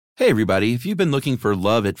Hey everybody, if you've been looking for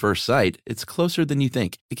love at first sight, it's closer than you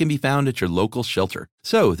think. It can be found at your local shelter.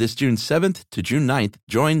 So this June 7th to June 9th,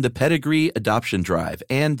 join the Pedigree Adoption Drive,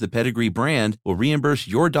 and the Pedigree brand will reimburse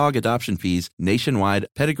your dog adoption fees nationwide.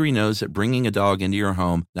 Pedigree knows that bringing a dog into your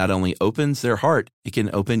home not only opens their heart, it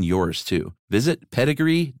can open yours too. Visit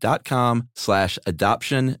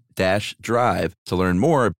pedigree.com/adoption-drive to learn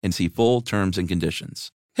more and see full terms and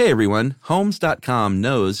conditions. Hey everyone, Homes.com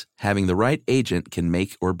knows having the right agent can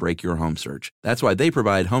make or break your home search. That's why they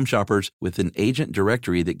provide home shoppers with an agent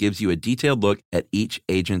directory that gives you a detailed look at each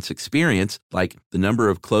agent's experience, like the number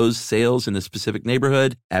of closed sales in a specific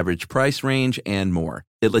neighborhood, average price range, and more.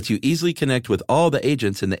 It lets you easily connect with all the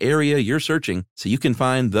agents in the area you're searching so you can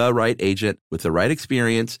find the right agent with the right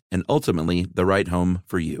experience and ultimately the right home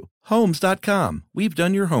for you. Homes.com. We've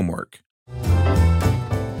done your homework.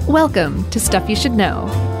 Welcome to Stuff You Should Know,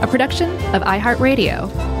 a production of iHeartRadio.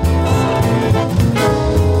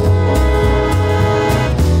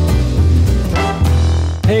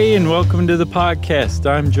 Hey, and welcome to the podcast.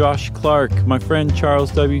 I'm Josh Clark. My friend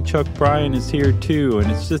Charles W. Chuck Bryan is here too,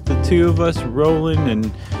 and it's just the two of us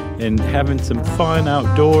rolling and having some fun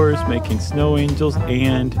outdoors, making snow angels,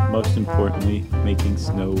 and most importantly, making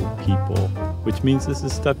snow people, which means this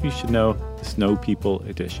is Stuff You Should Know, the Snow People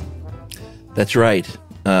edition. That's right.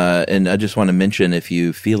 And I just want to mention, if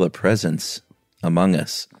you feel a presence among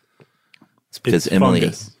us, it's because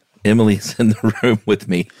Emily's in the room with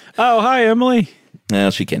me. Oh, hi, Emily.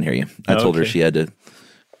 No, she can't hear you. I told her she had to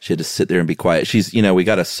sit there and be quiet. She's, we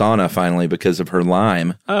got a sauna finally because of her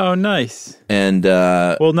Lyme. Oh, nice. And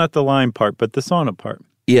well, not the Lyme part, but the sauna part.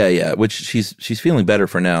 Yeah. Which she's feeling better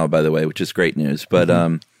for now, by the way, which is great news. But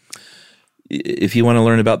if you want to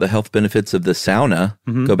learn about the health benefits of the sauna,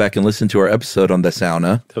 go back and listen to our episode on the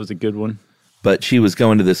sauna. That was a good one. But she was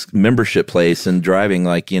going to this membership place and driving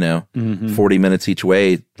 40 minutes each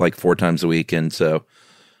way, like 4 times a week. And so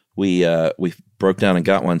we broke down and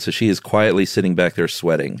got one. So she is quietly sitting back there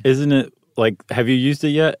sweating. Isn't it have you used it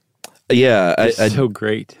yet? Yeah. It's so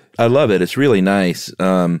great. I love it. It's really nice.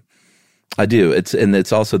 I do.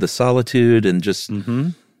 It's also the solitude and just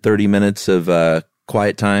 30 minutes of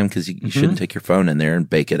quiet time, because you shouldn't take your phone in there and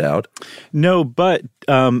bake it out. No, but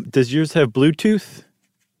does yours have Bluetooth?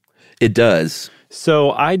 It does.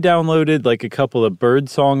 So I downloaded a couple of bird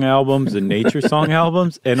song albums and nature song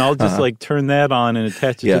albums, and I'll just turn that on and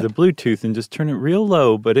attach it to the Bluetooth and just turn it real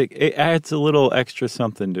low, but it adds a little extra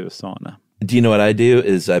something to a sauna. Do you know what I do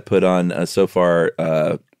is I put on so far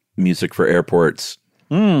music for airports.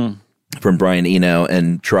 From Brian Eno,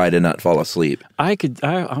 and try to not fall asleep. I'm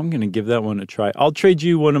going to give that one a try. I'll trade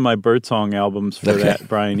you one of my birdsong albums for that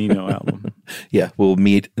Brian Eno album. Yeah, we'll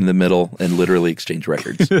meet in the middle and literally exchange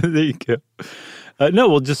records. There you go. No,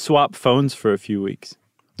 we'll just swap phones for a few weeks.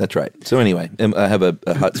 That's right. So anyway, I have a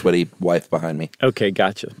hot, sweaty wife behind me. Okay,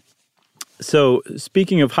 gotcha. So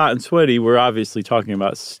speaking of hot and sweaty, we're obviously talking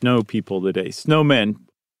about snow people today. Snowmen.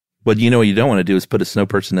 But what you don't want to do is put a snow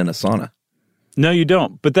person in a sauna. No, you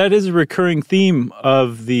don't. But that is a recurring theme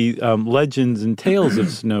of the legends and tales of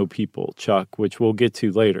snow people, Chuck, which we'll get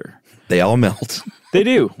to later. They all melt. They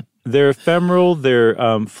do. They're ephemeral. They're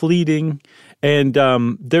fleeting. And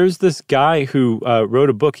there's this guy who wrote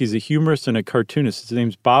a book. He's a humorist and a cartoonist. His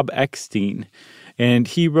name's Bob Eckstein. And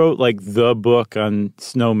he wrote the book on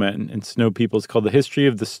snowmen and snow people. It's called The History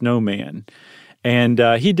of the Snowman. And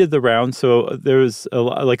he did the round. So there was a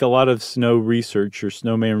lot of snow research or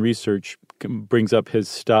snowman research brings up his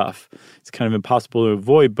stuff. It's kind of impossible to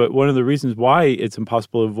avoid, but one of the reasons why it's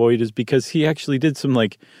impossible to avoid is because he actually did some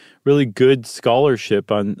really good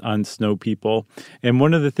scholarship on snow people. And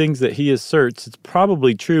one of the things that he asserts, it's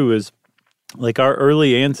probably true, is our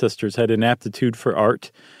early ancestors had an aptitude for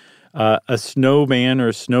art. A snowman or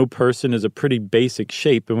a snow person is a pretty basic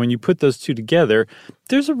shape. And when you put those two together,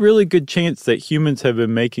 there's a really good chance that humans have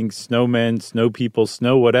been making snowmen, snow people,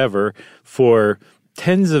 snow whatever for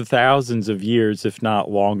tens of thousands of years, if not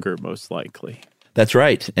longer, most likely. That's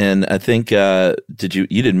right. And I think, you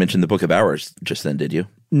didn't mention the Book of Hours just then, did you?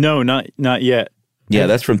 No, not yet. Yeah,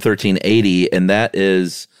 that's from 1380. And that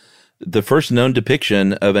is the first known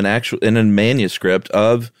depiction of in a manuscript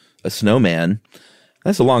of a snowman.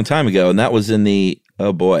 That's a long time ago. And that was in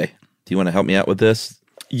oh boy. Do you want to help me out with this?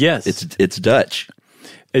 Yes. It's Dutch.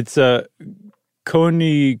 It's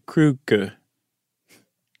Koninklijke.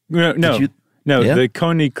 No, the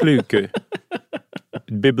Koninklijke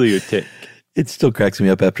Bibliotheek. It still cracks me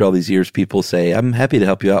up after all these years. People say, I'm happy to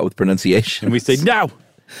help you out with pronunciation. And we say, no,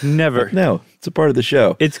 never. No, it's a part of the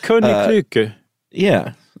show. It's Koninklijke.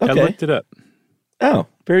 Yeah. Okay. I looked it up. Oh,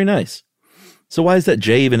 very nice. So why is that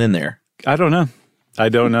J even in there? I don't know. I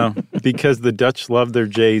don't know, because the Dutch love their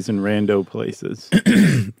J's in rando places.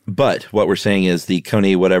 But what we're saying is the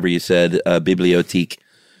Koning, whatever you said, Bibliotheek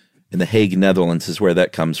in The Hague, Netherlands is where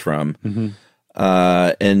that comes from. Mm-hmm.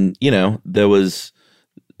 And, there was,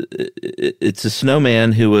 it's a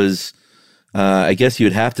snowman who was, I guess you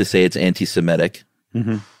would have to say it's anti-Semitic,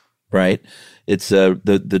 mm-hmm. right? It's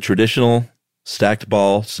the traditional stacked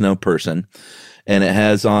ball snow person, and it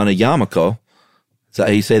has on a yarmulke. Is that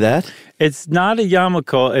how you say that? It's not a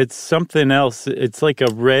yarmulke. It's something else. It's like a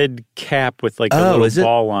red cap with like a little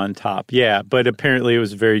ball on top. Yeah, but apparently it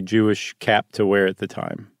was a very Jewish cap to wear at the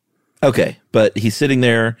time. Okay, but he's sitting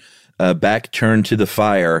there, back turned to the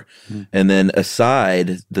fire, and then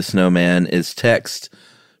aside the snowman is text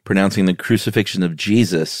pronouncing the crucifixion of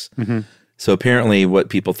Jesus. Mm-hmm. So apparently what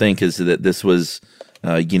people think is that this was,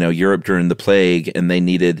 Europe during the plague, and they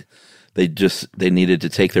needed to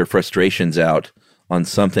take their frustrations out on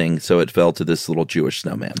something, so it fell to this little Jewish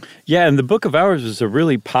snowman. Yeah, and the Book of Hours was a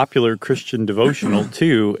really popular Christian devotional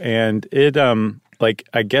too, and it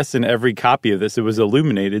I guess in every copy of this it was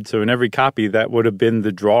illuminated, so in every copy that would have been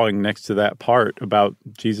the drawing next to that part about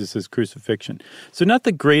Jesus' crucifixion. So not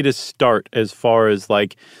the greatest start as far as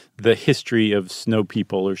like the history of snow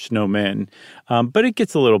people or snowmen, but it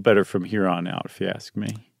gets a little better from here on out, if you ask me.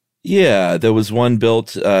 Yeah, there was one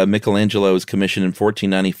built, Michelangelo was commissioned in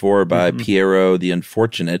 1494 by Piero the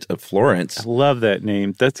Unfortunate of Florence. I love that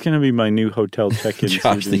name. That's going to be my new hotel check-in.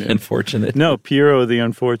 Josh the Unfortunate. No, Piero the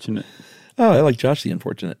Unfortunate. Oh, I like Josh the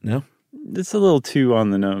Unfortunate. No? It's a little too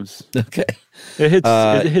on the nose. Okay. It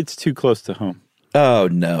hits too close to home. Oh,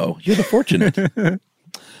 no. You're the fortunate.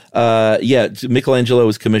 Michelangelo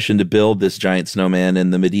was commissioned to build this giant snowman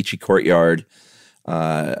in the Medici courtyard.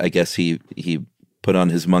 I guess he put on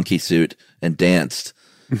his monkey suit and danced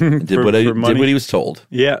and did what he was told.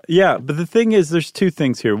 Yeah. But the thing is, there's two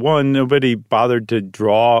things here. One, nobody bothered to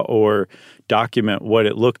draw or document what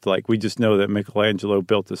it looked like. We just know that Michelangelo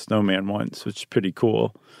built a snowman once, which is pretty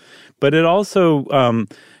cool. But it also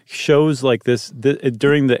shows like this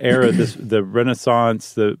during the era, the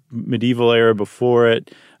Renaissance, the medieval era before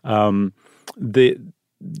it, the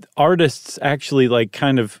artists actually like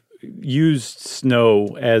kind of used snow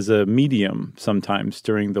as a medium sometimes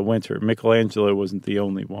during the winter. Michelangelo wasn't the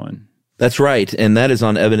only one. That's right. And that is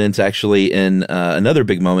on evidence actually in another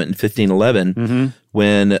big moment in 1511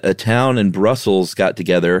 when a town in Brussels got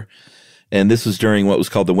together. And this was during what was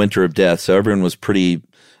called the Winter of Death. So everyone was pretty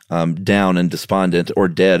down and despondent or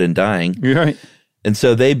dead and dying. Right. And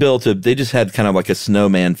so they just had kind of like a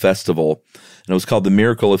snowman festival. And it was called the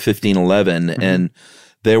Miracle of 1511. And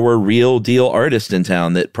there were real deal artists in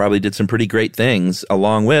town that probably did some pretty great things,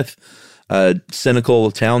 along with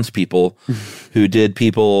cynical townspeople who did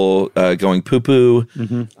people going poo-poo,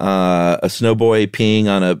 a snowboy peeing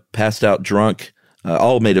on a passed-out drunk,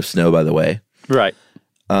 all made of snow, by the way. Right.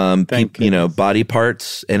 Body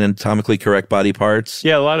parts, anatomically correct body parts.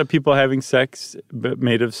 Yeah, a lot of people having sex but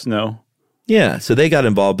made of snow. Yeah, so they got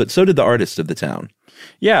involved, but so did the artists of the town.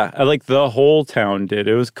 Yeah, like the whole town did.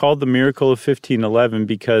 It was called the Miracle of 1511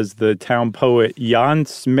 because the town poet Jan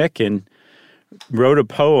Smekken wrote a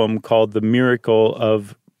poem called The Miracle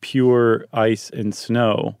of Pure Ice and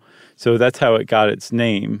Snow. So that's how it got its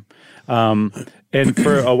name. And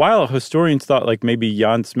for a while, historians thought like maybe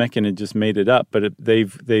Jan Smekken had just made it up, but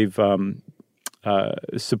they've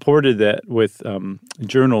supported that with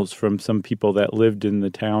journals from some people that lived in the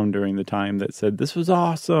town during the time that said, this was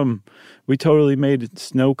awesome. We totally made a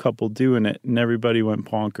snow couple doing it, and everybody went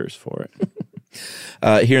bonkers for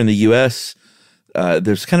it. Here in the U.S.,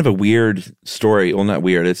 there's kind of a weird story. Well, not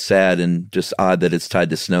weird. It's sad and just odd that it's tied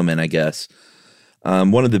to snowmen, I guess.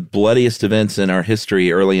 One of the bloodiest events in our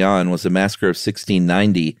history early on was the massacre of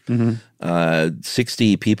 1690.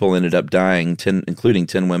 60 people ended up dying, including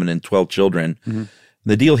 10 women and 12 children.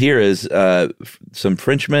 The deal here is some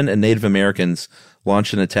Frenchmen and Native Americans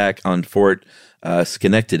launched an attack on Fort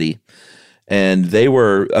Schenectady, and they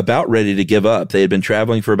were about ready to give up. They had been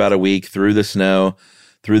traveling for about a week through the snow,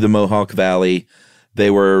 through the Mohawk Valley. They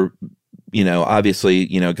were, obviously,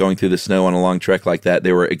 going through the snow on a long trek like that.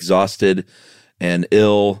 They were exhausted and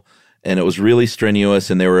ill, and it was really strenuous,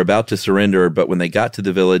 and they were about to surrender. But when they got to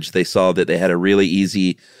the village, they saw that they had a really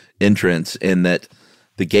easy entrance and that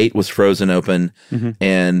the gate was frozen open.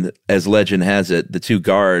 And as legend has it, the two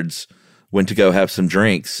guards went to go have some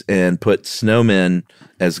drinks and put snowmen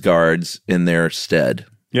as guards in their stead.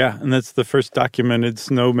 Yeah, and that's the first documented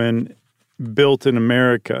snowman built in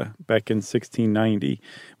America back in 1690,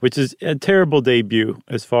 which is a terrible debut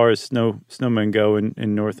as far as snowmen go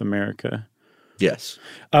in North America. Yes.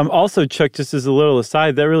 Also, Chuck, just as a little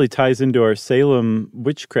aside, that really ties into our Salem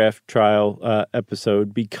witchcraft trial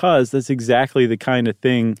episode, because that's exactly the kind of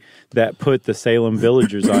thing that put the Salem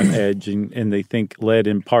villagers on edge, and they think led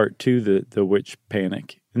in part to the witch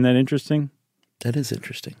panic. Isn't that interesting? That is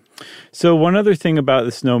interesting. So one other thing about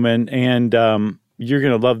the snowmen, and you're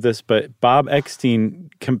going to love this, but Bob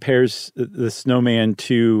Eckstein compares the snowman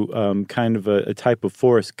to kind of a type of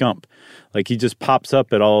Forrest Gump. Like, he just pops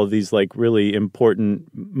up at all of these like really important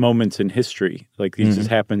moments in history. Like, he just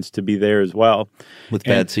happens to be there as well. With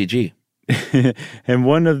bad CG. And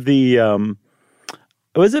one of the,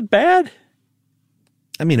 was it bad?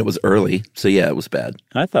 I mean, it was early, so yeah, it was bad.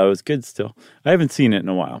 I thought it was good still. I haven't seen it in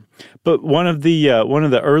a while. But one of the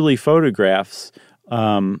early photographs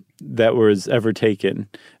that was ever taken,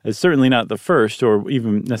 is certainly not the first or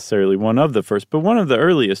even necessarily one of the first, but one of the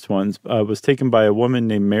earliest ones was taken by a woman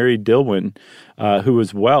named Mary Dillwyn, who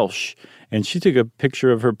was Welsh, and she took a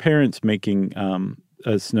picture of her parents making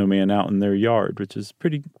a snowman out in their yard, which is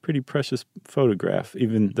pretty precious photograph,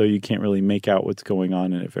 even though you can't really make out what's going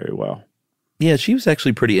on in it very well. Yeah, she was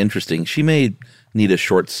actually pretty interesting. She made Nita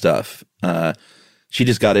short stuff. She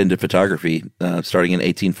just got into photography starting in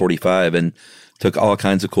 1845 and took all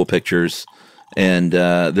kinds of cool pictures. And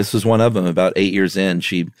this was one of them. About 8 years in,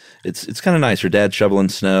 it's kind of nice. Her dad's shoveling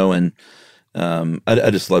snow, and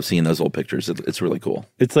I just love seeing those old pictures. It's really cool.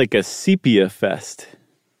 It's like a sepia fest.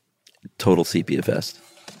 Total sepia fest.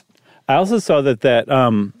 I also saw that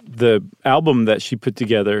the album that she put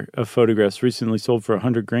together of photographs recently sold for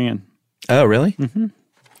 $100,000. Oh, really? Mm-hmm.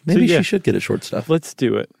 Maybe she should get a short stuff. Let's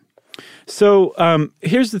do it. So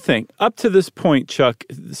here's the thing. Up to this point, Chuck,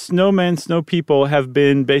 snowmen, snow people have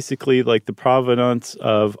been basically like the provenance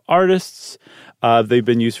of artists. They've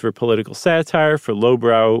been used for political satire, for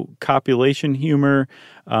lowbrow copulation humor.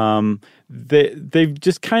 They've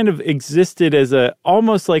just kind of existed as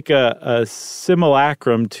almost like a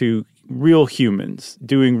simulacrum to real humans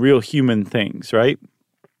doing real human things, right?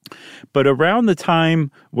 But around the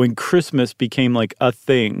time when Christmas became like a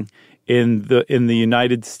thing in the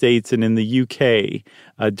United States and in the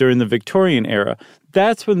UK during the Victorian era,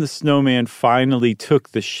 that's when the snowman finally took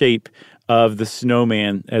the shape of the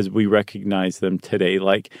snowman as we recognize them today.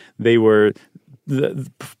 Like, they were the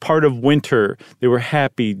part of winter. They were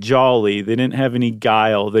happy, jolly. They didn't have any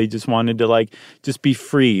guile. They just wanted to just be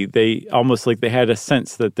free. They almost like they had a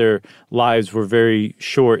sense that their lives were very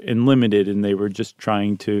short and limited, and they were just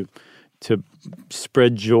trying to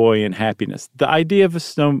spread joy and happiness. The idea of a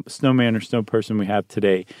snowman or snow person we have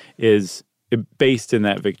today is based in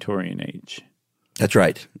that Victorian age. That's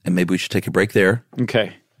right. And maybe we should take a break there.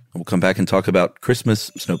 Okay. We'll come back and talk about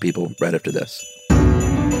Christmas snow people right after this.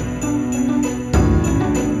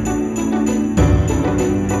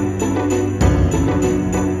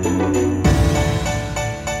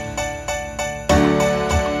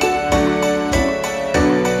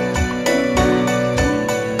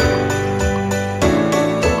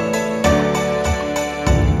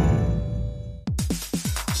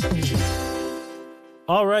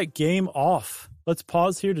 All right, game off. Let's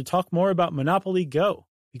pause here to talk more about Monopoly Go.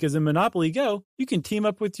 Because in Monopoly Go, you can team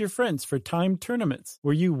up with your friends for timed tournaments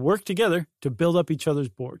where you work together to build up each other's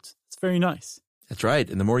boards. It's very nice. That's right.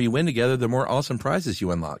 And the more you win together, the more awesome prizes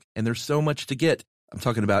you unlock. And there's so much to get. I'm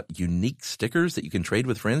talking about unique stickers that you can trade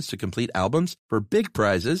with friends to complete albums for big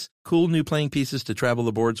prizes, cool new playing pieces to travel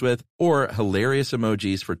the boards with, or hilarious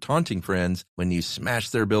emojis for taunting friends when you smash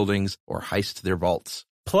their buildings or heist their vaults.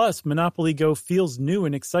 Plus, Monopoly Go feels new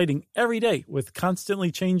and exciting every day with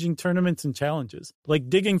constantly changing tournaments and challenges,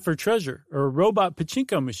 like digging for treasure or a robot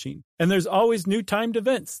pachinko machine. And there's always new timed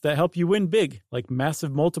events that help you win big, like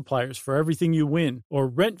massive multipliers for everything you win or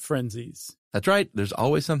rent frenzies. That's right. There's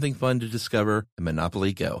always something fun to discover in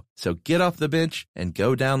Monopoly Go. So get off the bench and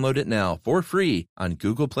go download it now for free on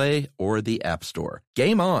Google Play or the App Store.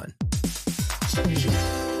 Game on!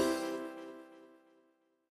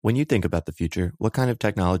 When you think about the future, what kind of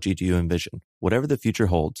technology do you envision? Whatever the future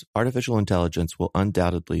holds, artificial intelligence will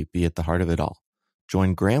undoubtedly be at the heart of it all.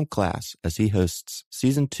 Join Graham Class as he hosts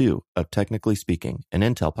Season 2 of Technically Speaking, an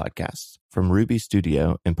Intel podcast from Ruby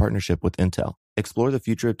Studio in partnership with Intel. Explore the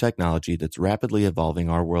future of technology that's rapidly evolving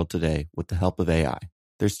our world today with the help of AI.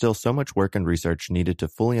 There's still so much work and research needed to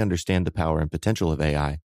fully understand the power and potential of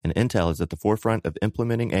AI, and Intel is at the forefront of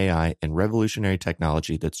implementing AI and revolutionary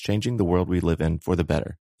technology that's changing the world we live in for the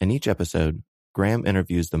better. In each episode, Graham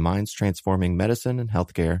interviews the minds transforming medicine and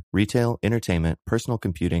healthcare, retail, entertainment, personal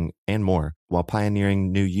computing, and more, while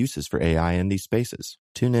pioneering new uses for AI in these spaces.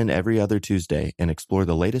 Tune in every other Tuesday and explore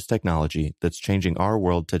the latest technology that's changing our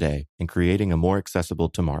world today and creating a more accessible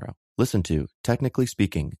tomorrow. Listen to Technically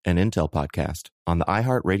Speaking, an Intel podcast on the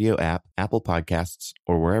iHeartRadio app, Apple Podcasts,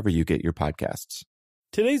 or wherever you get your podcasts.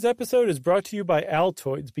 Today's episode is brought to you by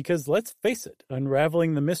Altoids because, let's face it,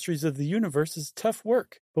 unraveling the mysteries of the universe is tough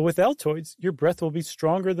work. But with Altoids, your breath will be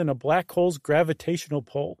stronger than a black hole's gravitational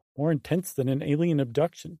pull, more intense than an alien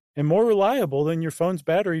abduction, and more reliable than your phone's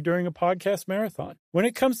battery during a podcast marathon. When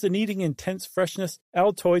it comes to needing intense freshness,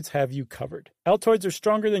 Altoids have you covered. Altoids are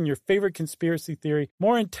stronger than your favorite conspiracy theory,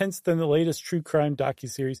 more intense than the latest true crime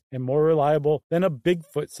docuseries, and more reliable than a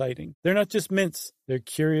Bigfoot sighting. They're not just mints, they're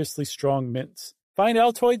curiously strong mints. Find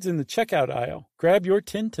Altoids in the checkout aisle. Grab your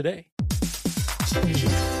tin today.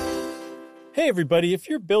 Hey everybody, if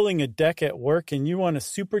you're building a deck at work and you want to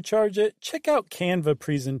supercharge it, check out Canva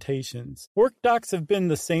presentations. Work docs have been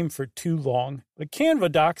the same for too long, but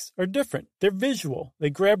Canva docs are different. They're visual. They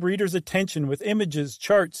grab readers' attention with images,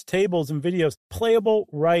 charts, tables, and videos playable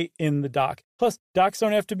right in the doc. Plus, docs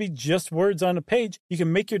don't have to be just words on a page. You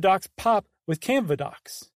can make your docs pop with Canva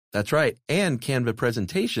docs. That's right. And Canva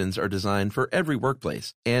presentations are designed for every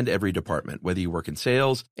workplace and every department. Whether you work in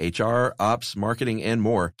sales, HR, ops, marketing, and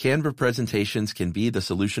more, Canva presentations can be the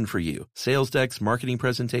solution for you. Sales decks, marketing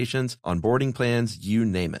presentations, onboarding plans, you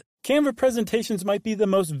name it. Canva presentations might be the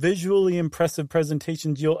most visually impressive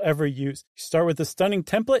presentations you'll ever use. You start with a stunning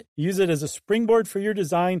template, use it as a springboard for your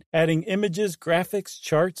design, adding images, graphics,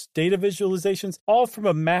 charts, data visualizations, all from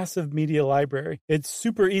a massive media library. It's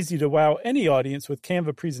super easy to wow any audience with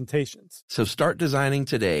Canva presentations. So start designing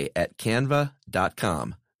today at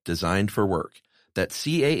canva.com. Designed for work. That's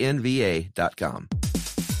canva.com.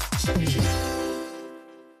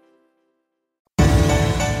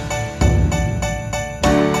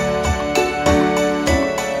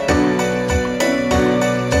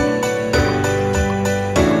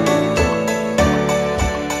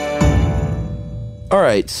 All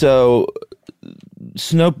right, so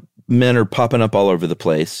snowmen are popping up all over the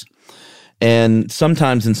place, and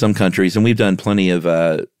sometimes in some countries, and we've done plenty of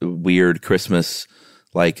weird Christmas,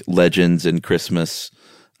 like legends and Christmas,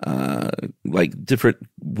 like different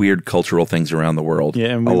weird cultural things around the world.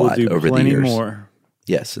 Yeah, and we will do over plenty the years. more.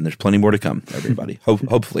 Yes, and there's plenty more to come, everybody.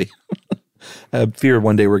 Hopefully. I fear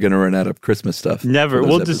one day we're going to run out of Christmas stuff. Never.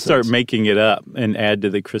 We'll just start making it up and add to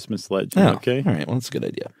the Christmas legend, okay? All right, well, that's a good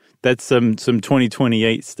idea. That's some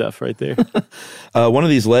 2028 stuff right there. One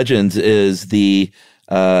of these legends is the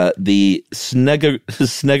Snegoraka.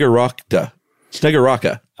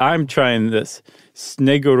 I'm trying this.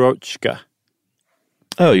 Snegorochka.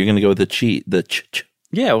 Oh, you're going to go with the ch.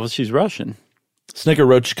 Yeah, well, she's Russian.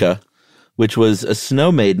 Snegorochka, which was a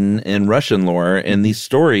snow maiden in Russian lore, and these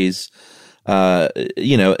stories, and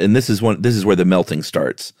this is where the melting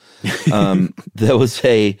starts. There was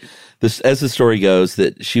as the story goes,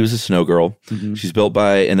 that she was a snow girl. Mm-hmm. She's built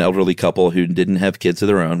by an elderly couple who didn't have kids of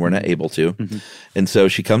their own, were not able to. Mm-hmm. And so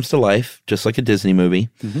she comes to life, just like a Disney movie,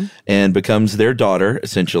 mm-hmm. and becomes their daughter,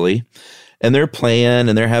 essentially. And they're playing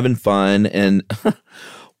and they're having fun. And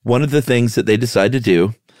one of the things that they decide to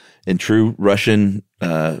do in true Russian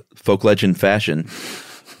folk legend fashion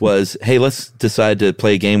was, hey, let's decide to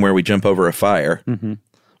play a game where we jump over a fire mm-hmm.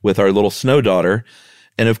 with our little snow daughter.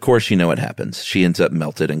 And of course, you know what happens. She ends up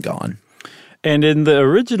melted and gone. And in the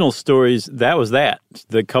original stories, that was that.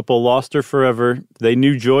 The couple lost her forever. They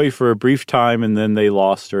knew joy for a brief time, and then they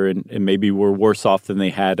lost her and maybe were worse off than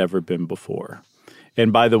they had ever been before.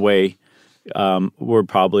 And by the way, we're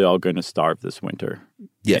probably all going to starve this winter.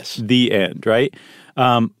 Yes. The end, right?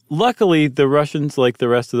 Luckily, the Russians, like the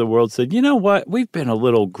rest of the world, said, you know what? We've been a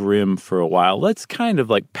little grim for a while. Let's kind of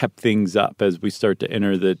like pep things up as we start to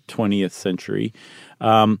enter the 20th century.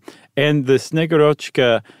 And the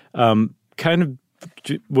Snegorochka kind of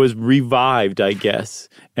was revived, I guess,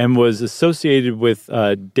 and was associated with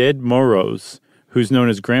Dead Moroz, who's known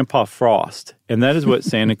as Grandpa Frost. And that is what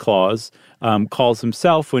Santa Claus calls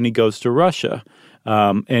himself when he goes to Russia.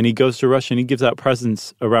 And he goes to Russia and he gives out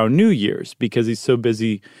presents around New Year's because he's so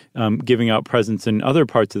busy giving out presents in other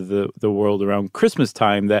parts of the world around Christmas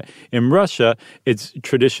time that in Russia, it's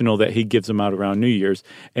traditional that he gives them out around New Year's.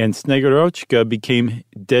 And Snegorochka became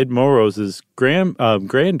Dead Moroz's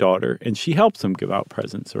granddaughter, and she helps him give out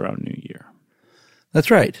presents around New Year.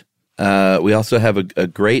 That's right. We also have a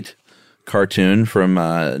great cartoon from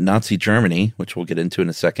Nazi Germany, which we'll get into in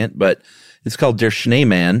a second, but it's called Der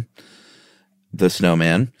Schneemann, the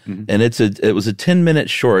Snowman, mm-hmm. and it was a 10-minute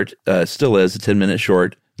short, still is a 10-minute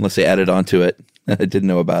short, unless they added on to it. I didn't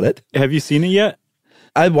know about it. Have you seen it yet?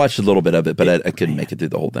 I watched a little bit of it, but I couldn't make it through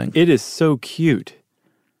the whole thing. It is so cute.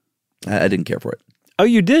 I didn't care for it. Oh,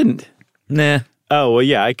 you didn't? Nah. Oh, well,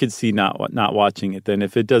 yeah, I could see not watching it then.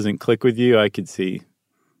 If it doesn't click with you, I could see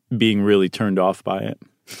being really turned off by it.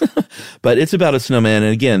 But it's about a snowman,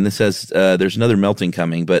 and again, this has there's another melting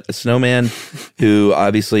coming, but a snowman who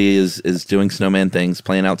obviously is doing snowman things,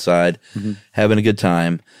 playing outside, having a good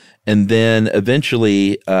time, and then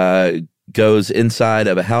eventually goes inside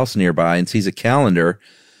of a house nearby and sees a calendar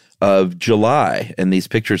of July and these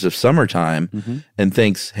pictures of summertime, and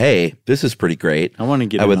thinks, "Hey, this is pretty great. I want to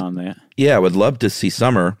get in on that. Yeah, I would love to see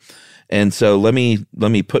summer." And so let me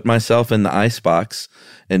put myself in the icebox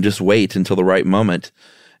and just wait until the right moment.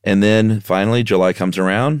 And then finally, July comes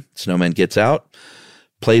around, snowman gets out,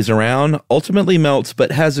 plays around, ultimately melts,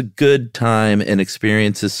 but has a good time and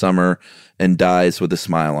experiences summer and dies with a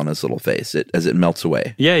smile on his little face as it melts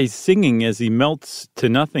away. Yeah, he's singing as he melts to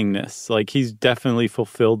nothingness. Like, he's definitely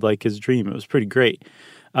fulfilled like his dream. It was pretty great.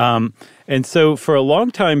 And so for a long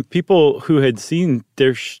time, people who had seen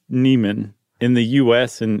Der Schneemann in the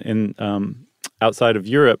U.S. and outside of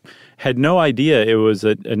Europe had no idea it was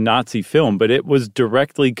a Nazi film, but it was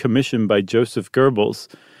directly commissioned by Joseph Goebbels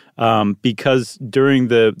because during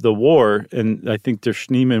the war, and I think Der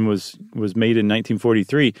Schneemann was made in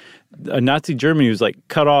 1943, Nazi Germany was like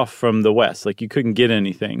cut off from the West. Like, you couldn't get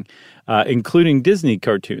anything, including Disney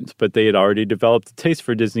cartoons, but they had already developed a taste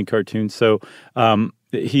for Disney cartoons. So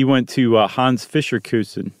he went to Hans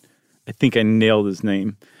Fischerkusen. I think I nailed his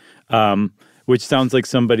name. Which sounds like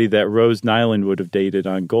somebody that Rose Nyland would have dated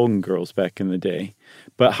on Golden Girls back in the day.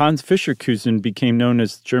 But Hans Fischerkusen became known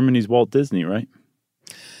as Germany's Walt Disney, right?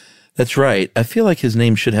 That's right. I feel like his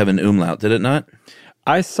name should have an umlaut, did it not?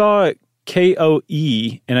 I saw it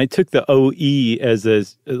K-O-E, and I took the O-E as a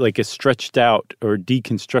stretched out or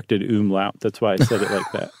deconstructed umlaut. That's why I said it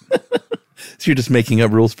like that. So you're just making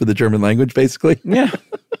up rules for the German language, basically? Yeah.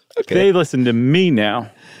 Okay. They listen to me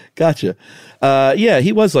now. Gotcha. Yeah,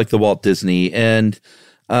 he was like the Walt Disney, and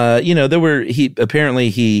he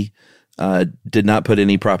did not put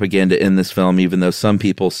any propaganda in this film, even though some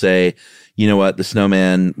people say, you know what, the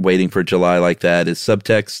snowman waiting for July like that is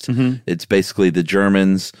subtext. It's basically the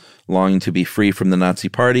Germans longing to be free from the Nazi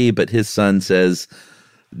party, but his son says,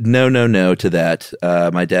 no to that.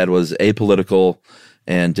 My dad was apolitical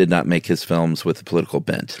and did not make his films with a political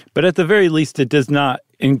bent. But at the very least, it does not,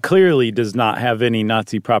 and clearly does not have any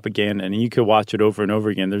Nazi propaganda, and you could watch it over and over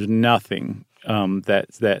again. There's nothing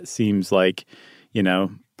that seems like,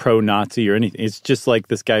 pro-Nazi or anything. It's just like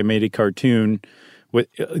this guy made a cartoon with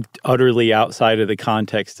utterly outside of the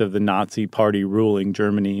context of the Nazi party ruling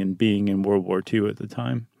Germany and being in World War II at the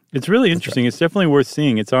time. It's really interesting. Right. It's definitely worth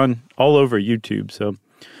seeing. It's on all over YouTube, so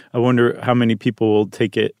I wonder how many people will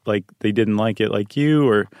take it like they didn't like it like you,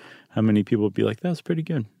 or how many people will be like, that was pretty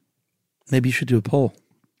good. Maybe you should do a poll.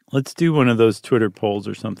 Let's do one of those Twitter polls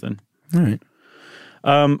or something. All right.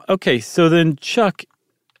 Okay, so then, Chuck,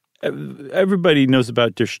 everybody knows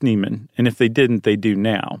about Der Schneemann, and if they didn't, they do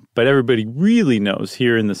now. But everybody really knows,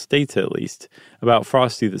 here in the States at least, about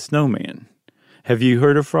Frosty the Snowman. Have you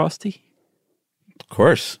heard of Frosty? Of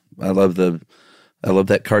course. I love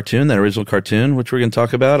that cartoon, that original cartoon, which we're going to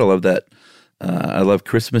talk about. I love that. I love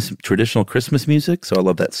traditional Christmas music, so I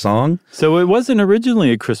love that song. So it wasn't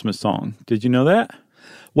originally a Christmas song. Did you know that?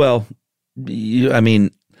 Well,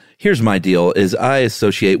 here's my deal, is I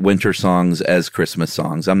associate winter songs as Christmas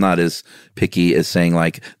songs. I'm not as picky as saying,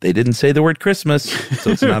 like, they didn't say the word Christmas,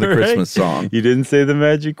 so it's not a Christmas song. You didn't say the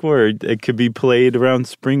magic word. It could be played around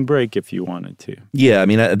spring break if you wanted to. Yeah,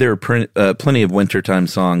 there are plenty of wintertime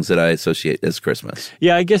songs that I associate as Christmas.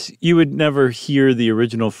 Yeah, I guess you would never hear the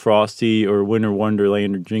original Frosty or Winter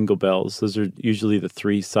Wonderland or Jingle Bells. Those are usually the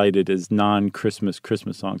three cited as non-Christmas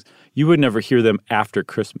Christmas songs. You would never hear them after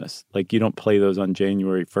Christmas. Like, you don't play those on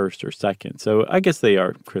January 1st or 2nd. So I guess they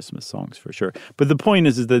are Christmas songs for sure. But the point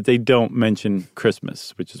is that they don't mention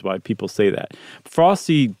Christmas, which is why people say that.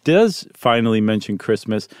 Frosty does finally mention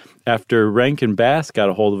Christmas after Rankin Bass got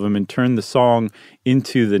a hold of him and turned the song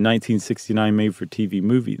into the 1969 made-for-TV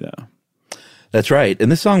movie, though. That's right.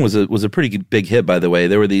 And this song was a pretty big hit, by the way.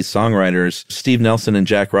 There were these songwriters, Steve Nelson and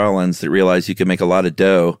Jack Rollins, that realized you could make a lot of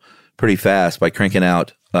dough pretty fast by cranking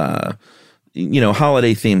out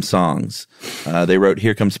holiday-themed songs. They wrote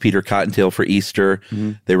Here Comes Peter Cottontail for Easter.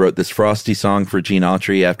 Mm-hmm. They wrote this Frosty song for Gene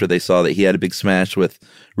Autry after they saw that he had a big smash with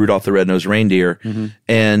Rudolph the Red-Nosed Reindeer. Mm-hmm.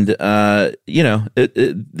 And,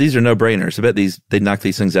 these are no-brainers. I bet they knocked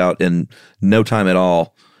these things out in no time at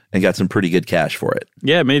all and got some pretty good cash for it.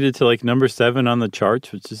 Yeah, it made it to like number 7 on the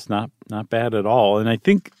charts, which is not bad at all. And I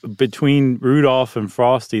think between Rudolph and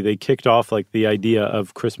Frosty, they kicked off like the idea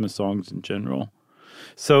of Christmas songs in general.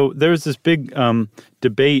 So there was this big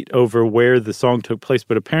debate over where the song took place,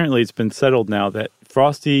 but apparently it's been settled now that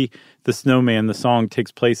Frosty the Snowman, the song,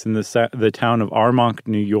 takes place in the town of Armonk,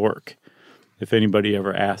 New York, if anybody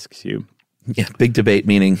ever asks you. Yeah, big debate,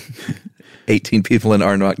 meaning 18 people in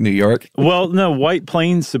Armonk, New York. Well, no, White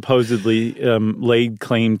Plains supposedly laid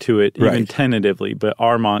claim to it, even Right. tentatively, but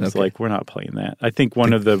Armonk's like, we're not playing that. I think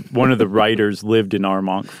one of the writers lived in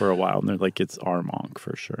Armonk for a while, and they're like, it's Armonk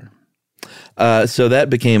for sure. So that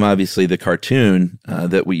became obviously the cartoon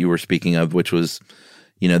that you were speaking of, which was,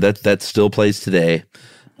 that still plays today.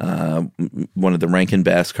 One of the Rankin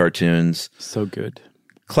Bass cartoons. So good.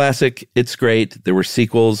 Classic. It's great. There were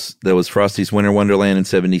sequels. There was Frosty's Winter Wonderland in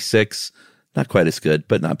 1976. Not quite as good,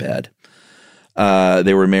 but not bad.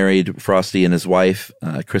 They were married, Frosty and his wife,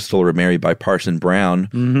 Crystal, were married by Parson Brown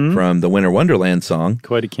from the Winter Wonderland song.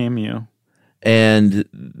 Quite a cameo. And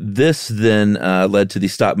this then led to the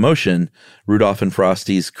stop motion Rudolph and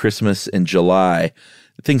Frosty's Christmas in July.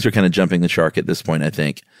 Things are kind of jumping the shark at this point, I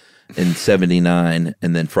think, in 1979.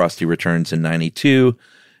 And then Frosty Returns in 1992.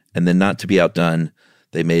 And then, not to be outdone,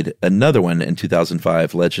 they made another one in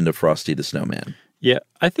 2005, Legend of Frosty the Snowman. Yeah,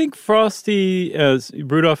 I think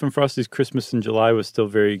Rudolph and Frosty's Christmas in July was still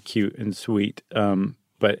very cute and sweet.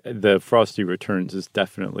 But the Frosty Returns is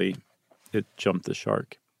definitely, it jumped the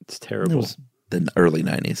shark. It's terrible. It was the early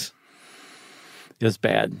 90s. It was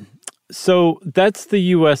bad. So that's the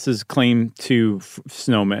U.S.'s claim to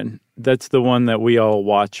snowmen. That's the one that we all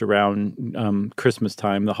watch around Christmas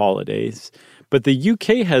time, the holidays. But the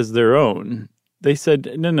U.K. has their own. They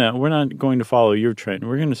said, no, we're not going to follow your trend.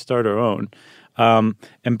 We're going to start our own. And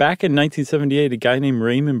back in 1978, a guy named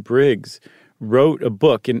Raymond Briggs wrote a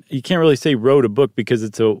book. And you can't really say wrote a book because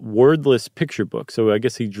it's a wordless picture book. So I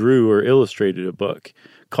guess he drew or illustrated a book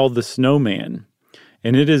called The Snowman.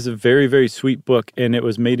 And it is a very, very sweet book. And it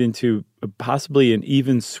was made into possibly an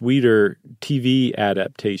even sweeter TV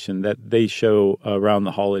adaptation that they show around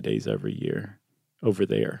the holidays every year over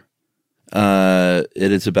there.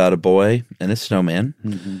 It is about a boy and a snowman.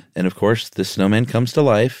 Mm-hmm. And of course, the snowman comes to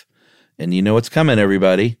life. And you know what's coming,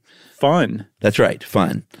 everybody. Fun. That's right,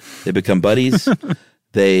 fun. They become buddies.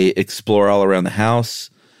 They explore all around the house.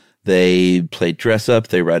 They play dress up.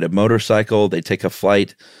 They ride a motorcycle. They take a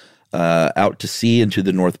flight out to sea into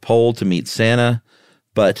the North Pole to meet Santa.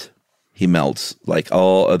 But he melts like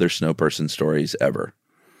all other snow person stories ever.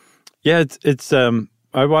 Yeah, it's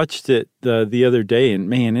I watched it the other day, and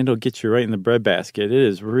man, it'll get you right in the breadbasket. It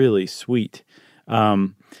is really sweet.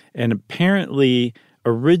 And apparently,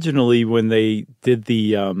 originally when they did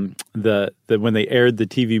when they aired the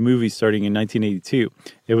TV movie starting in 1982,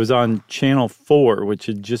 it was on Channel 4, which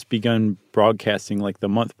had just begun broadcasting like the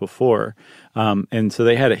month before. And so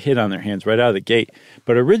they had a hit on their hands right out of the gate.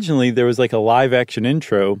 But originally there was like a live action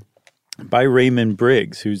intro by Raymond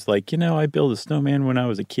Briggs, who's like, I built a snowman when I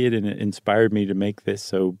was a kid and it inspired me to make this,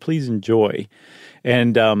 so please enjoy.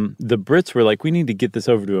 And the Brits were like, we need to get this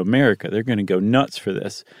over to America. They're going to go nuts for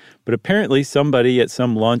this. But apparently somebody at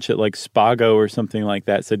some lunch at like Spago or something like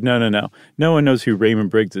that said, no. No one knows who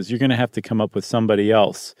Raymond Briggs is. You're going to have to come up with somebody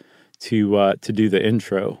else to do the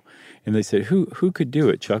intro. And they said, who could do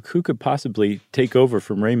it, Chuck? Who could possibly take over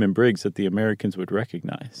from Raymond Briggs that the Americans would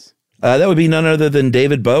recognize? That would be none other than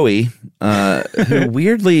David Bowie, who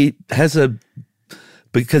weirdly has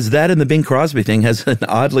because that and the Bing Crosby thing has an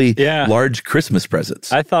oddly large Christmas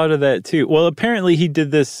presence. I thought of that too. Well, apparently he did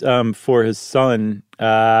this for his son,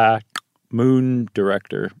 Moon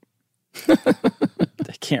director.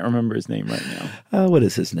 I can't remember his name right now. What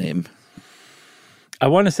is his name? I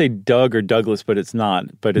want to say Doug or Douglas, but it's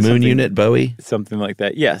not. But it's Moon Unit Bowie? Something like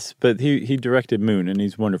that. Yes, but he directed Moon, and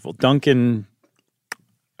he's wonderful. Duncan...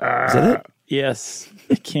 Is that it? Yes.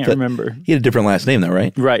 I can't remember. He had a different last name, though,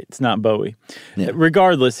 right? Right. It's not Bowie. Yeah.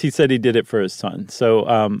 Regardless, he said he did it for his son.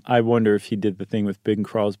 So I wonder if he did the thing with Bing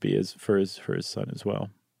Crosby for his son as well.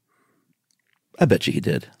 I bet you he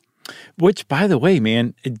did. Which, by the way,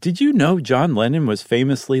 man, did you know John Lennon was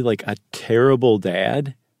famously like a terrible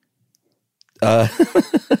dad?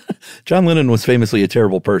 John Lennon was famously a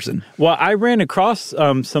terrible person. Well, I ran across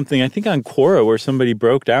something, I think on Quora, where somebody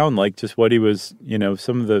broke down like just what he was,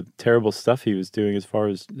 some of the terrible stuff he was doing as far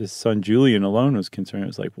as his son Julian alone was concerned. It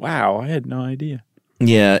was like, wow, I had no idea.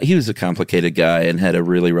 Yeah, he was a complicated guy and had a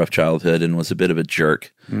really rough childhood and was a bit of a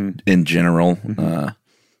jerk in general.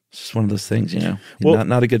 It's just one of those things, Well,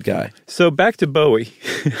 not a good guy. So back to Bowie.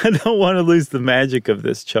 I don't want to lose the magic of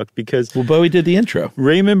this, Chuck, because... Well, Bowie did the intro.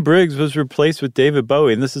 Raymond Briggs was replaced with David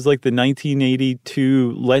Bowie, and this is like the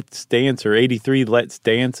 1982 Let's Dance or 83 Let's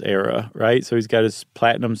Dance era, right? So he's got his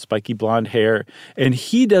platinum spiky blonde hair, and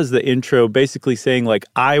he does the intro basically saying, like,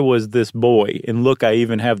 I was this boy, and look, I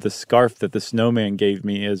even have the scarf that the snowman gave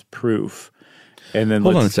me as proof. And then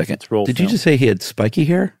Hold on a second. Did you just say he had spiky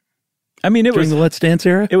hair? I mean, it during was the Let's Dance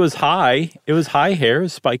era. It was high. It was high hair, it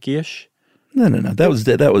was spiky-ish. No. That was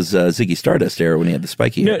Ziggy Stardust era when he had the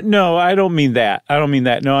spiky hair. No, I don't mean that. No, I mean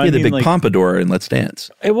the big pompadour in Let's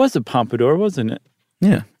Dance. It was a pompadour, wasn't it?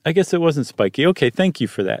 Yeah. I guess it wasn't spiky. Okay, thank you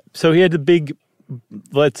for that. So he had the big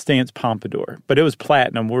Let's Dance pompadour, but it was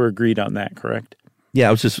platinum. We're agreed on that, correct? Yeah,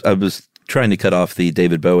 I was trying to cut off the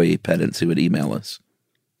David Bowie pedants who would email us.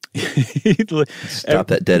 Stop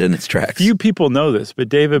that dead in its tracks. Few people know this, but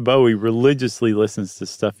David Bowie religiously listens to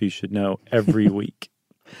Stuff You Should Know every week.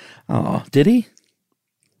 Oh, did he?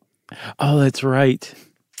 Oh, that's right.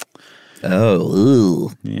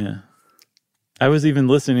 Oh, yeah. I was even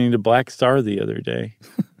listening to Black Star the other day.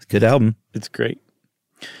 Good album. It's great.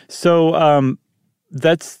 So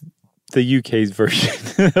that's the UK's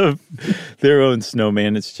version of their own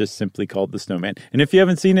Snowman. It's just simply called The Snowman. And if you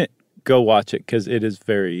haven't seen it, go watch it because it is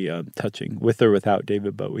very touching, with or without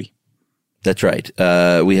David Bowie. That's right.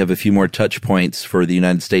 We have a few more touch points for the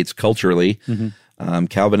United States culturally.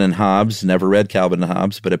 Calvin and Hobbes, never read Calvin and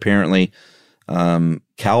Hobbes, but apparently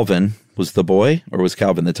Calvin was the boy, or was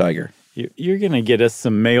Calvin the tiger? You're going to get us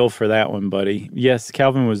some mail for that one, buddy. Yes,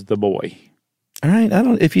 Calvin was the boy. All right.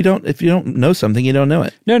 If you don't know something, you don't know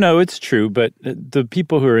it. No, it's true. But the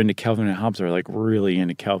people who are into Calvin and Hobbes are like really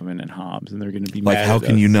into Calvin and Hobbes, and they're going to be like, mad how at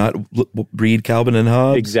can us. you not read Calvin and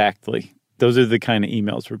Hobbes? Exactly. Those are the kind of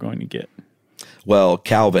emails we're going to get. Well,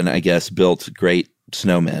 Calvin, I guess, built great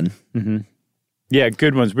snowmen. Mm-hmm. Yeah,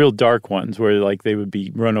 good ones, real dark ones, where like they would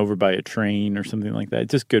be run over by a train or something like that.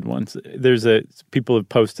 Just good ones. People have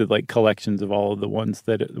posted like collections of all of the ones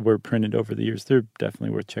that were printed over the years. They're definitely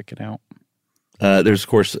worth checking out. There's, of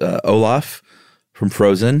course, Olaf from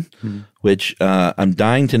Frozen, which I'm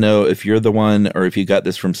dying to know if you're the one or if you got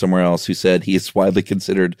this from somewhere else who said he is widely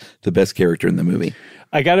considered the best character in the movie.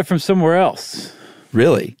 I got it from somewhere else.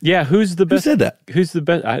 Really? Yeah, who's the best? Who said that? Who's the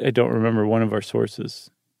best? I don't remember one of our sources.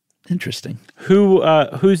 Interesting.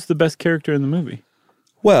 Who's the best character in the movie?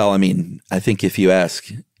 Well, I mean, I think if you ask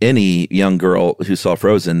any young girl who saw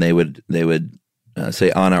Frozen, they would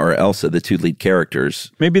say Anna or Elsa, the two lead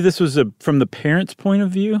characters. Maybe this was from the parents' point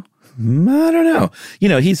of view? I don't know. You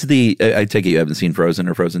know, he's I take it you haven't seen Frozen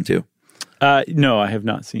or Frozen 2? No, I have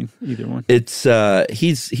not seen either one. It's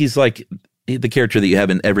he's like the character that you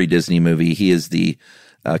have in every Disney movie. He is the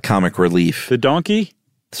comic relief. The donkey?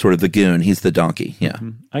 Sort of the goon. He's the donkey. Yeah.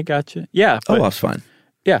 Mm-hmm. I gotcha. Yeah. Olaf's fine.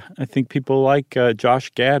 Yeah. I think people like Josh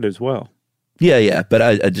Gad as well. Yeah. But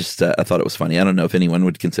I just I thought it was funny. I don't know if anyone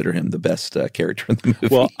would consider him the best character in the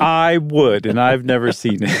movie. Well, I would, and I've never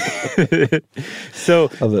seen it. So I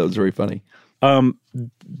thought it was very funny.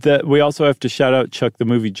 We also have to shout out Chuck, the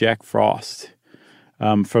movie Jack Frost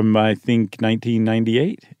from, I think,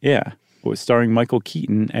 1998. Yeah. It was starring Michael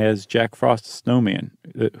Keaton as Jack Frost Snowman,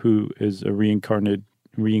 who is a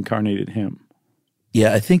reincarnated him.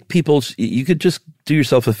 Yeah, I think you could just do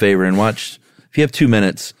yourself a favor and watch, if you have 2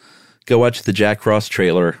 minutes, go watch the Jack Frost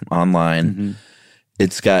trailer online. Mm-hmm.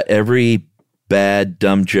 It's got every bad,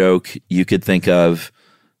 dumb joke you could think of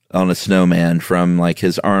on a snowman, from like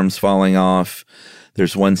his arms falling off.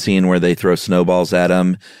 There's one scene where they throw snowballs at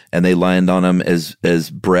him and they land on him as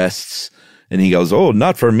breasts. And he goes, "Oh,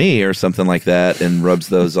 not for me," or something like that, and rubs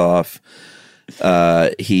those off.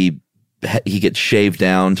 He gets shaved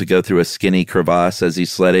down to go through a skinny crevasse as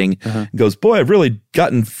he's sledding. Uh-huh. He goes, "Boy, I've really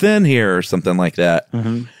gotten thin here," or something like that.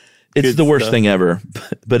 Mm-hmm. It's good the worst thing ever.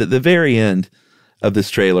 But at the very end of this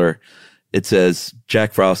trailer, it says,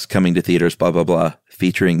 "Jack Frost coming to theaters, blah, blah, blah,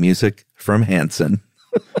 featuring music from Hanson."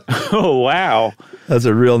 Oh, wow. That's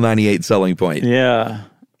a real 98 selling point. Yeah.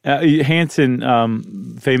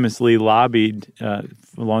 Hanson famously lobbied,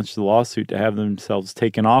 launched a lawsuit to have themselves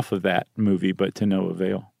taken off of that movie, but to no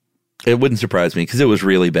avail. It wouldn't surprise me because it was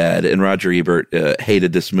really bad, and Roger Ebert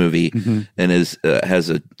hated this movie, mm-hmm. and has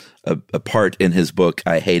a part in his book.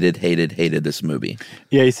 I hated this movie.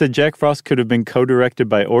 Yeah, he said Jack Frost could have been co-directed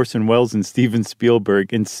by Orson Welles and Steven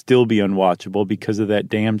Spielberg and still be unwatchable because of that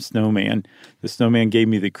damn snowman. The snowman gave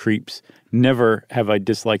me the creeps. Never have I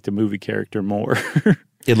disliked a movie character more.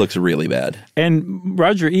 It looks really bad. And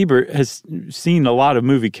Roger Ebert has seen a lot of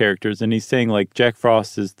movie characters, and he's saying, like, Jack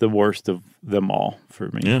Frost is the worst of them all for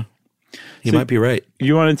me. Yeah. He might be right.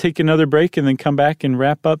 You want to take another break and then come back and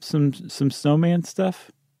wrap up some snowman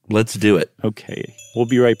stuff? Let's do it. Okay. We'll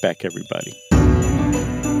be right back, everybody.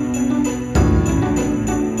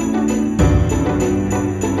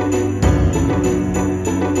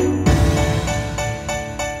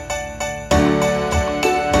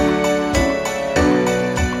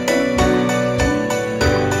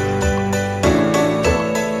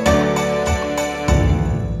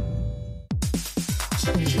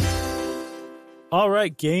 All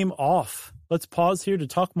right, game off. Let's pause here to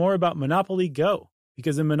talk more about Monopoly Go,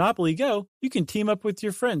 because in Monopoly Go, you can team up with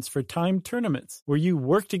your friends for timed tournaments where you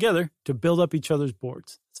work together to build up each other's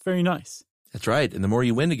boards. It's very nice. That's right. And the more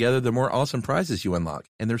you win together, the more awesome prizes you unlock.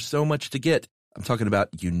 And there's so much to get. I'm talking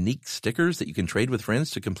about unique stickers that you can trade with friends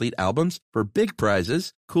to complete albums for big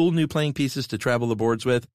prizes, cool new playing pieces to travel the boards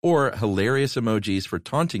with, or hilarious emojis for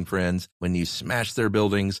taunting friends when you smash their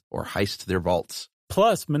buildings or heist their vaults.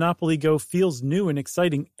 Plus, Monopoly Go feels new and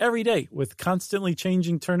exciting every day with constantly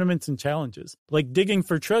changing tournaments and challenges, like digging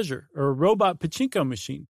for treasure or a robot pachinko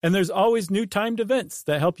machine. And there's always new timed events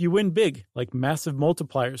that help you win big, like massive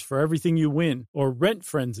multipliers for everything you win or rent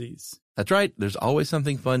frenzies. That's right. There's always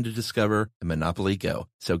something fun to discover in Monopoly Go.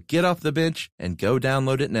 So get off the bench and go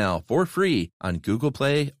download it now for free on Google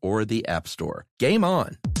Play or the App Store. Game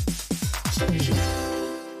on!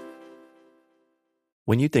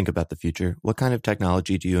 When you think about the future, what kind of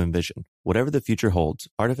technology do you envision? Whatever the future holds,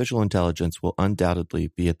 artificial intelligence will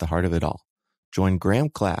undoubtedly be at the heart of it all. Join Graham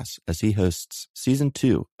Class as he hosts Season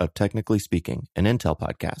 2 of Technically Speaking, an Intel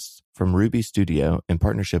podcast from Ruby Studio in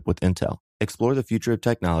partnership with Intel. Explore the future of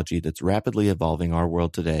technology that's rapidly evolving our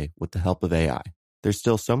world today with the help of AI. There's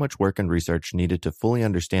still so much work and research needed to fully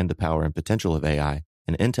understand the power and potential of AI,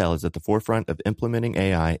 and Intel is at the forefront of implementing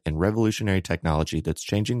AI and revolutionary technology that's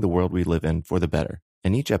changing the world we live in for the better.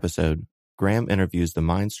 In each episode, Graham interviews the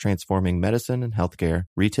minds transforming medicine and healthcare,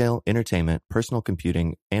 retail, entertainment, personal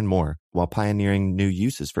computing, and more, while pioneering new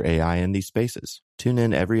uses for AI in these spaces. Tune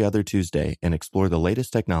in every other Tuesday and explore the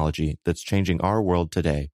latest technology that's changing our world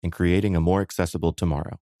today and creating a more accessible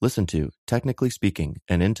tomorrow. Listen to Technically Speaking,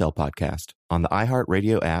 an Intel podcast on the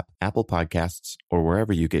iHeartRadio app, Apple Podcasts, or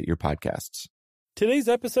wherever you get your podcasts. Today's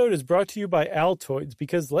episode is brought to you by Altoids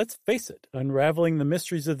because, let's face it, unraveling the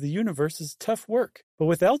mysteries of the universe is tough work. But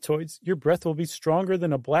with Altoids, your breath will be stronger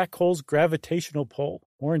than a black hole's gravitational pull,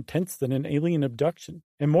 more intense than an alien abduction,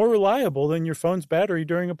 and more reliable than your phone's battery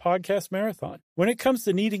during a podcast marathon. When it comes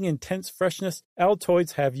to needing intense freshness,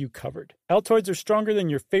 Altoids have you covered. Altoids are stronger than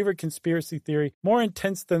your favorite conspiracy theory, more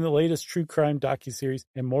intense than the latest true crime docuseries,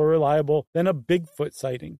 and more reliable than a Bigfoot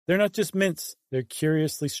sighting. They're not just mints, they're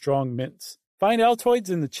curiously strong mints. Find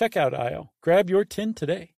Altoids in the checkout aisle. Grab your tin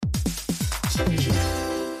today.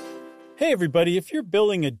 Hey everybody, if you're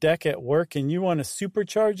building a deck at work and you want to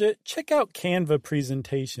supercharge it, check out Canva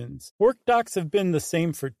presentations. Work docs have been the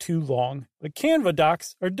same for too long, but Canva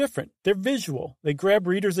docs are different. They're visual. They grab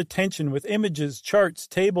readers' attention with images, charts,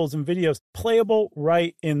 tables, and videos playable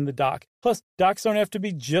right in the doc. Plus, docs don't have to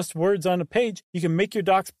be just words on a page. You can make your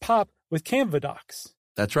docs pop with Canva docs.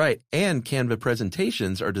 That's right. And Canva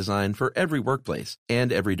presentations are designed for every workplace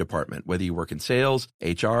and every department. Whether you work in sales,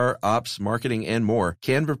 HR, ops, marketing, and more,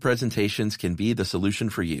 Canva presentations can be the solution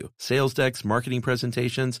for you. Sales decks, marketing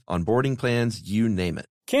presentations, onboarding plans, you name it.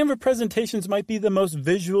 Canva presentations might be the most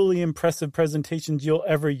visually impressive presentations you'll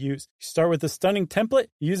ever use. You start with a stunning template,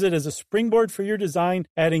 use it as a springboard for your design,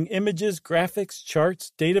 adding images, graphics,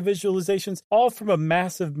 charts, data visualizations, all from a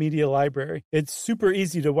massive media library. It's super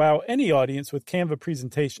easy to wow any audience with Canva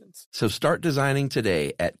presentations. So start designing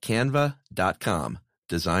today at canva.com.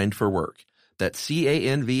 Designed for work. That's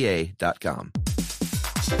canva.com.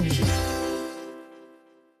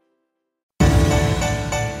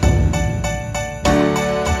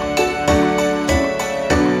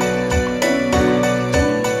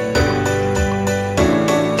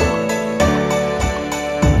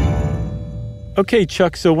 Okay,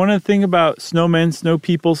 Chuck, so one of the things about snowmen, snow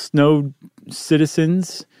people, snow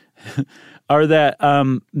citizens are that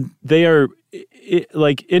they are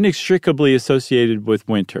like inextricably associated with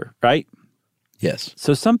winter, right? Yes.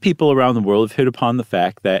 So some people around the world have hit upon the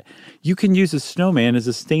fact that you can use a snowman as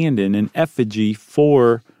a stand-in, an effigy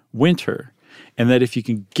for winter. And that if you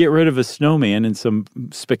can get rid of a snowman in some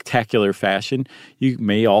spectacular fashion, you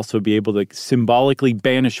may also be able to symbolically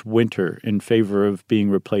banish winter in favor of being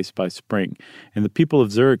replaced by spring. And the people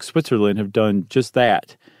of Zurich, Switzerland have done just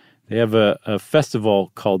that. They have a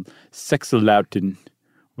festival called Sechserlauten,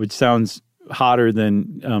 which sounds hotter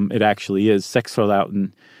than it actually is.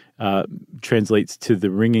 Sechserlauten translates to the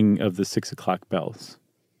ringing of the 6 o'clock bells.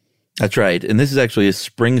 That's right. And this is actually a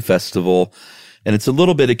spring festival. And it's a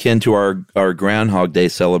little bit akin to our Groundhog Day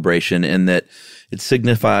celebration in that it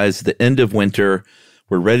signifies the end of winter.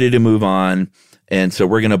 We're ready to move on. And so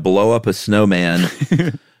we're going to blow up a snowman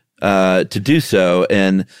to do so.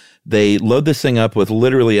 And they load this thing up with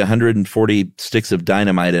literally 140 sticks of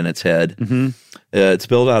dynamite in its head. Mm-hmm. It's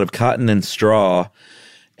built out of cotton and straw.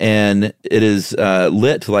 And it is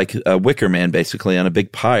lit like a wicker man, basically, on a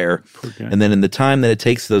big pyre. Okay. And then in the time that it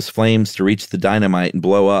takes those flames to reach the dynamite and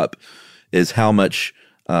blow up, is how much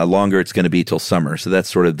longer it's going to be till summer. So that's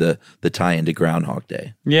sort of the tie into Groundhog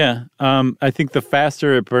Day. Yeah. I think the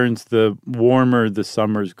faster it burns, the warmer the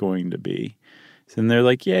summer's going to be. And they're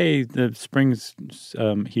like, yay, the spring's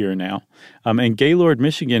here now. And Gaylord,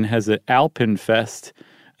 Michigan has an Alpenfest,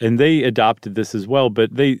 and they adopted this as well,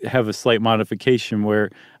 but they have a slight modification where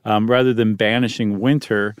rather than banishing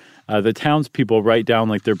winter, the townspeople write down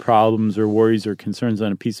like their problems or worries or concerns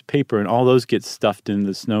on a piece of paper, and all those get stuffed in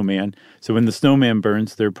the snowman. So when the snowman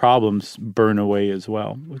burns, their problems burn away as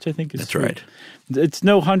well, which I think is That's sweet. right. It's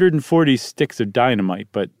no 140 sticks of dynamite,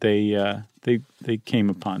 but they came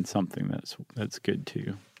upon something that's good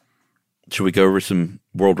too. Should we go over some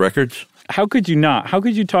world records? How could you not? How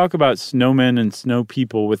could you talk about snowmen and snow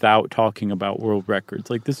people without talking about world records?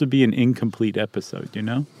 Like, this would be an incomplete episode, you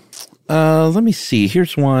know? Let me see.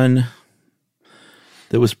 Here's one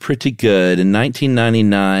that was pretty good. In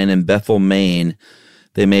 1999 in Bethel, Maine,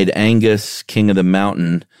 they made Angus king of the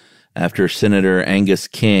mountain after Senator Angus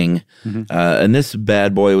King. And this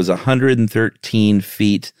bad boy was 113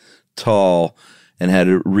 feet tall and had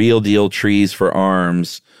real deal trees for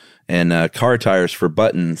arms and car tires for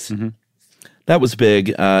buttons. That was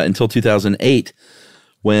big until 2008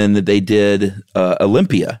 when they did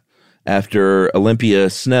Olympia after Olympia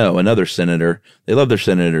Snow, another senator. They love their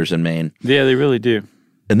senators in Maine. Yeah, they really do.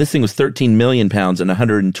 And this thing was 13 million pounds and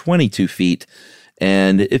 122 feet.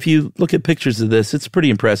 And if you look at pictures of this, it's pretty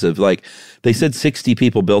impressive. Like, they said 60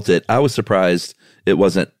 people built it. I was surprised it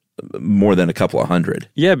wasn't more than a couple of hundred.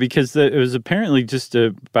 Yeah, because it was apparently just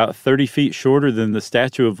about 30 feet shorter than the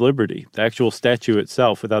Statue of Liberty, the actual statue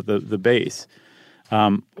itself without the base,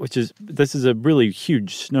 this is a really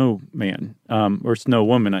huge snowman, or snow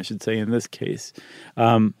woman, I should say, in this case.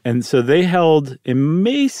 And so they held, and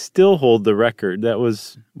may still hold the record. That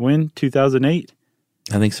was when, 2008?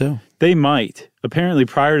 I think so. They might. Apparently,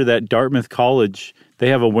 prior to that, Dartmouth College, they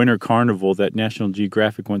have a winter carnival that National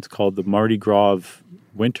Geographic once called the Mardi Gras of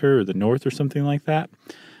Winter or the North or something like that.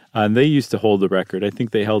 And they used to hold the record. I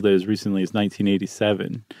think they held it as recently as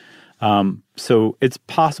 1987. So it's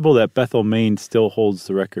possible that Bethel, Maine still holds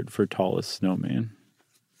the record for tallest snowman.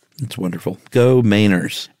 It's wonderful. Go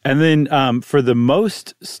Mainers. And then for the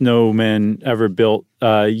most snowmen ever built,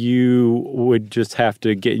 you would just have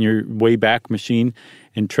to get in your Wayback Machine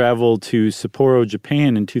and travel to Sapporo,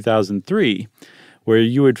 Japan in 2003, where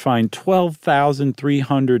you would find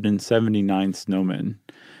 12,379 snowmen.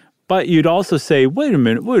 But you'd also say, wait a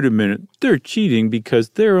minute, they're cheating because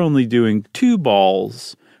they're only doing 2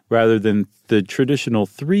 balls rather than the traditional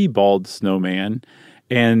 3-balled snowman.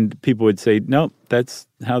 And people would say, nope, that's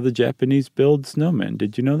how the Japanese build snowmen.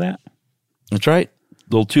 Did you know that? That's right.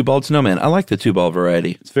 Little 2-balled snowman. I like the 2-ball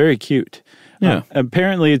variety. It's very cute. Yeah.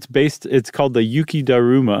 Apparently it's called the Yuki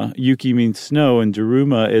Daruma. Yuki means snow, and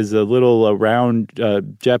Daruma is a little round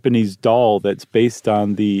Japanese doll that's based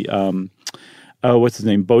on the, what's his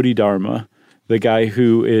name? Bodhidharma, the guy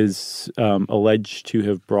who is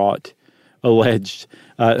who's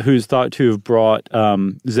thought to have brought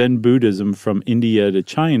Zen Buddhism from India to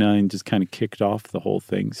China and just kind of kicked off the whole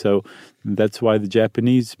thing. So that's why the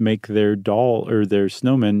Japanese make their doll or their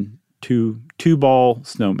snowmen 2-ball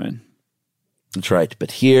snowmen. That's right.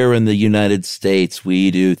 But here in the United States, we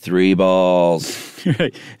do 3 balls.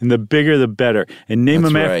 Right. And the bigger, the better. And name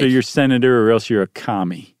That's them after right. your senator or else you're a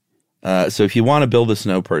commie. So if you want to build a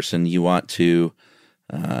snow person, you want to,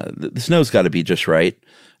 the snow's got to be just right.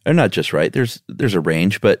 Or not just right. There's a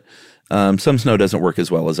range, but some snow doesn't work as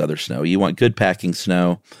well as other snow. You want good packing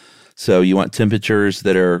snow. So you want temperatures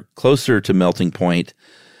that are closer to melting point,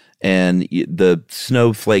 and the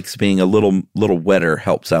snowflakes being a little wetter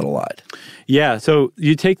helps out a lot. Yeah, so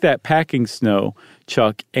you take that packing snow,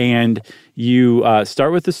 Chuck, and you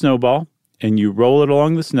start with the snowball, and you roll it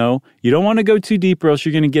along the snow. You don't want to go too deep or else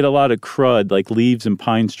you're going to get a lot of crud like leaves and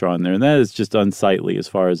pine straw in there, and that is just unsightly as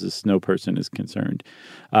far as a snow person is concerned.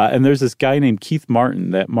 And there's this guy named Keith Martin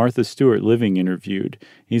that Martha Stewart Living interviewed.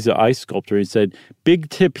 He's an ice sculptor. He said, big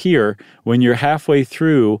tip here, when you're halfway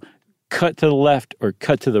through, cut to the left or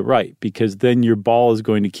cut to the right, because then your ball is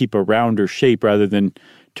going to keep a rounder shape rather than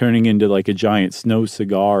turning into like a giant snow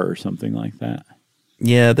cigar or something like that.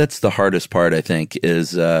 Yeah, that's the hardest part, I think,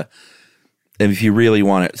 is if you really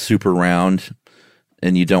want it super round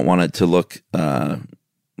and you don't want it to look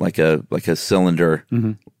like a cylinder,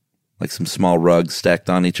 like some small rugs stacked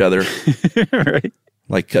on each other. Right.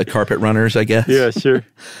 Like carpet runners, I guess. Yeah, sure.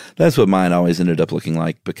 That's what mine always ended up looking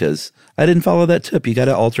like because I didn't follow that tip. You got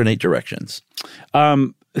to alternate directions.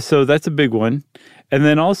 So that's a big one. And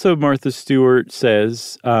then also Martha Stewart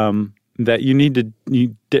says that you need to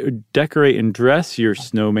decorate and dress your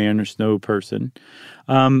snowman or snow person,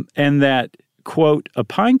 and that quote, a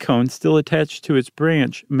pine cone still attached to its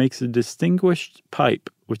branch makes a distinguished pipe,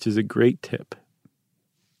 which is a great tip.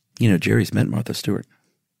 You know, Jerry's met Martha Stewart.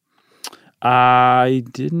 I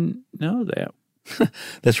didn't know that.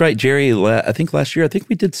 That's right. Jerry, I think last year,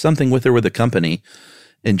 we did something with her with a company,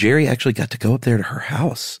 and Jerry actually got to go up there to her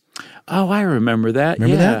house. Oh, I remember that.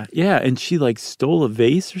 Remember that? Yeah. And she like stole a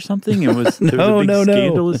vase or something and there was a big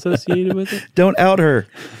scandal associated with it. Don't out her.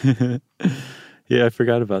 Yeah, I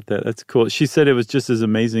forgot about that. That's cool. She said it was just as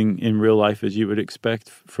amazing in real life as you would expect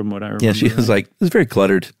from what I remember. Yeah, she was like, it was very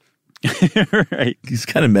cluttered. Right. He's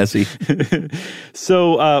kind of messy.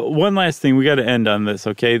 So one last thing. We got to end on this,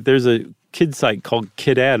 okay? There's a kid site called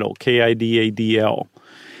Kidaddle, Kidadl.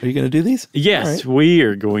 Are you going to do these? Yes, right. We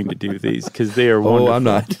are going to do these because they are wonderful. Oh, I'm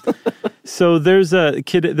not. So there's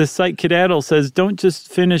the site Kidaddle says, don't just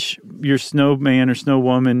finish your snowman or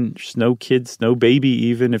snowwoman, snow kid, snow baby,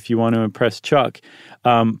 even if you want to impress Chuck,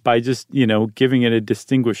 by just, giving it a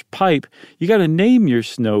distinguished pipe. You got to name your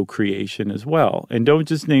snow creation as well. And don't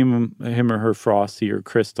just name him or her Frosty or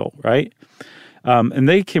Crystal, right? And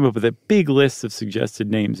they came up with a big list of suggested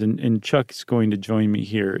names, and Chuck's going to join me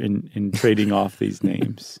here in trading off these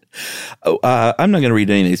names. I'm not going to read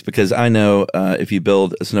any of these because I know if you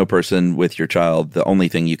build a snow person with your child, the only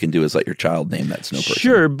thing you can do is let your child name that snow person.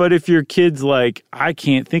 Sure, but if your kid's like, I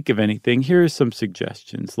can't think of anything, here are some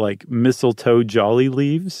suggestions, like mistletoe jolly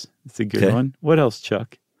leaves. It's a good one. What else,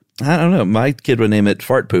 Chuck? I don't know. My kid would name it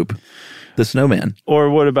Fart Poop, the snowman. Or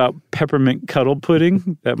what about peppermint cuddle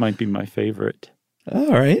pudding? That might be my favorite.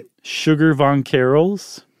 All right. Sugar Von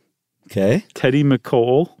Carroll's. Okay. Teddy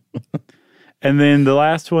McCole. And then the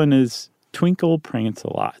last one is Twinkle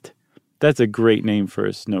Prance-a-Lot. That's a great name for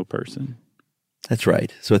a snow person. That's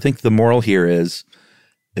right. So I think the moral here is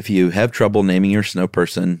if you have trouble naming your snow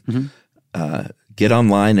person, get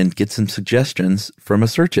online and get some suggestions from a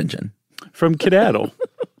search engine. From Kidaddle.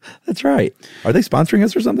 That's right. Are they sponsoring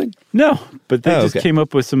us or something? No, but they just came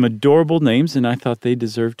up with some adorable names, and I thought they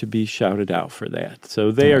deserved to be shouted out for that.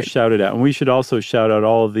 So they are shouted out. And we should also shout out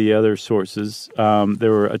all of the other sources.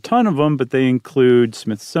 There were a ton of them, but they include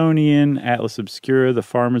Smithsonian, Atlas Obscura, the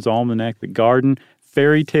Farmer's Almanac, The Garden,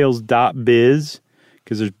 fairytales.biz,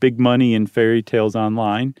 because there's big money in fairy tales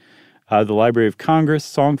online, the Library of Congress,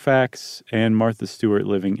 Songfacts, and Martha Stewart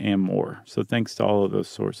Living and more. So thanks to all of those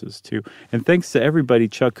sources, too. And thanks to everybody,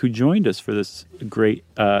 Chuck, who joined us for this great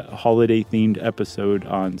holiday-themed episode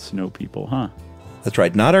on Snow People, huh? That's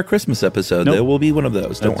right. Not our Christmas episode. Nope. There will be one of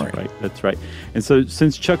those. Don't worry. That's right. And so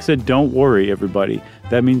since Chuck said don't worry, everybody,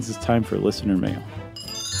 that means it's time for listener mail.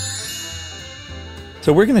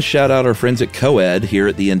 So we're going to shout out our friends at COED here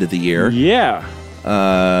at the end of the year. Yeah.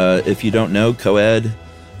 If you don't know, COED,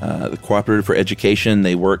 the Cooperative for Education,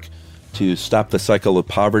 they work to stop the cycle of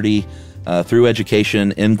poverty through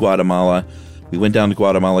education in Guatemala. We went down to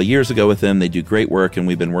Guatemala years ago with them. They do great work, and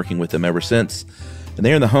we've been working with them ever since. And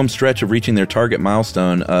they're in the home stretch of reaching their target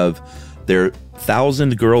milestone of their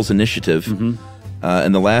 1,000 Girls Initiative.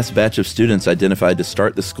 And the last batch of students identified to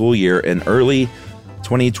start the school year in early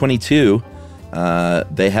 2022.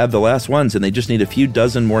 They have the last ones, and they just need a few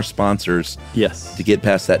dozen more sponsors to get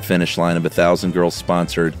past that finish line of 1,000 girls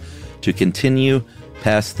sponsored to continue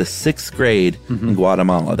past the 6th grade in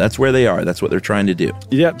Guatemala. That's where they are. That's what they're trying to do.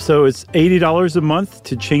 Yep. So it's $80 a month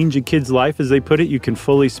to change a kid's life, as they put it. You can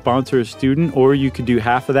fully sponsor a student, or you could do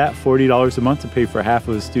half of that, $40 a month, to pay for half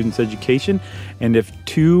of a student's education. And if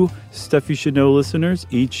 2 Stuff You Should Know listeners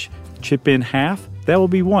each chip in half, that will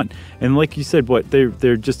be 1. And like you said,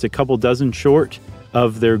 they're just a couple dozen short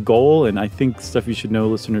of their goal, and I think Stuff You Should Know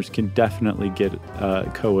listeners can definitely get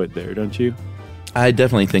COED there, don't you? I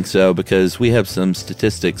definitely think so, because we have some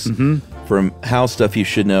statistics from how Stuff You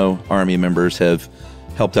Should Know Army members have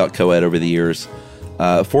helped out COED over the years.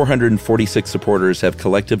 446 supporters have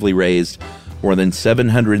collectively raised more than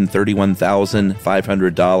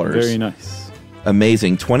 $731,500. Very nice.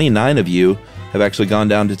 Amazing. 29 of you have actually gone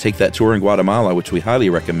down to take that tour in Guatemala, which we highly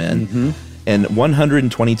recommend. And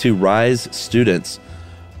 122 RISE students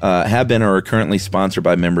have been or are currently sponsored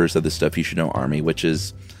by members of the Stuff You Should Know Army, which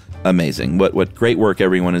is amazing. What great work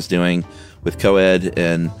everyone is doing with COED,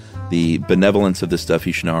 and the benevolence of the Stuff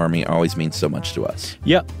You Should Know Army always means so much to us.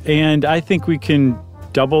 Yep, and I think we can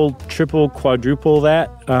double, triple, quadruple that,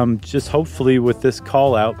 just hopefully with this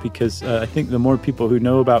call out, because I think the more people who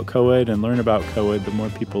know about COED and learn about COED, the more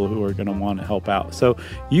people who are going to want to help out. So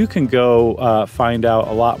you can go find out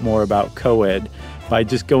a lot more about COED by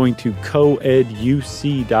just going to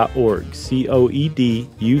coeduc.org,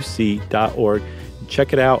 coeduc.org.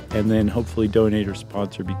 Check it out, and then hopefully donate or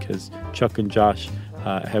sponsor, because Chuck and Josh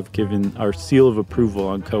have given our seal of approval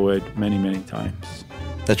on COED many, many times.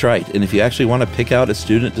 That's right. And if you actually want to pick out a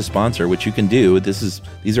student to sponsor, which you can do, these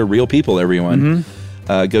are real people, everyone.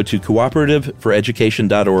 Go to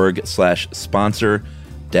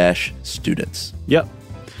cooperativeforeducation.org/sponsor-students. Yep.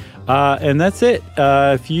 And that's it.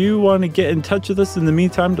 If you want to get in touch with us in the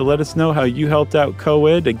meantime to let us know how you helped out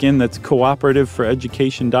co-ed, again, that's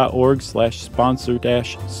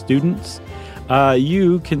cooperativeforeducation.org/sponsor-students.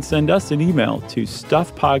 You can send us an email to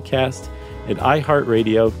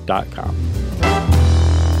stuffpodcast@iheartradio.com.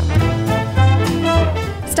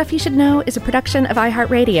 Stuff You Should Know is a production of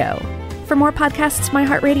iHeartRadio. For more podcasts from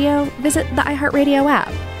iHeartRadio, visit the iHeartRadio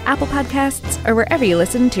app, Apple Podcasts, or wherever you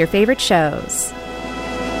listen to your favorite shows.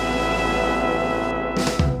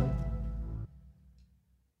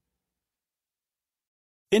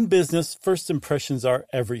 In business, first impressions are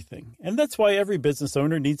everything, and that's why every business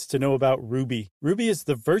owner needs to know about Ruby. Ruby is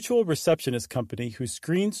the virtual receptionist company who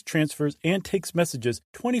screens, transfers, and takes messages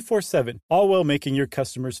 24/7, all while making your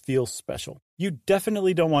customers feel special. You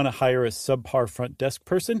definitely don't want to hire a subpar front desk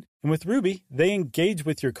person, and with Ruby, they engage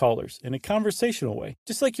with your callers in a conversational way,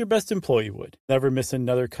 just like your best employee would. Never miss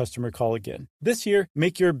another customer call again. This year,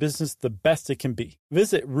 make your business the best it can be.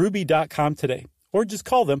 Visit ruby.com today. Or just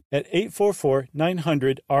call them at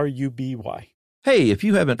 844-900-RUBY. Hey, if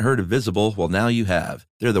you haven't heard of Visible, well, now you have.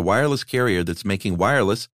 They're the wireless carrier that's making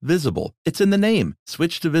wireless visible. It's in the name.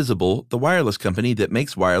 Switch to Visible, the wireless company that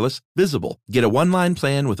makes wireless visible. Get a one-line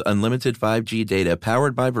plan with unlimited 5G data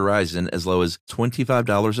powered by Verizon as low as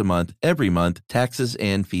 $25 a month, every month, taxes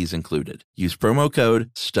and fees included. Use promo code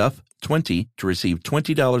STUFF20 to receive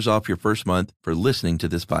 $20 off your first month for listening to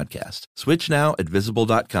this podcast. Switch now at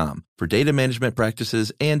Visible.com. For data management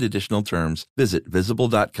practices and additional terms, visit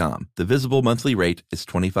Visible.com. The Visible monthly rate is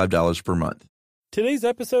 $25 per month. Today's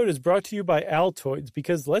episode is brought to you by Altoids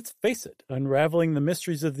because, let's face it, unraveling the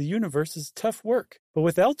mysteries of the universe is tough work. But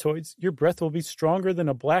with Altoids, your breath will be stronger than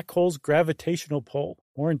a black hole's gravitational pull,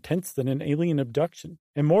 more intense than an alien abduction,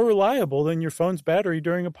 and more reliable than your phone's battery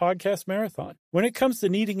during a podcast marathon. When it comes to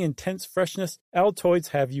needing intense freshness, Altoids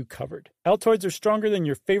have you covered. Altoids are stronger than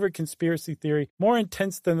your favorite conspiracy theory, more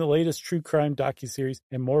intense than the latest true crime docuseries,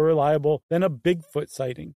 and more reliable than a Bigfoot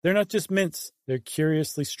sighting. They're not just mints, they're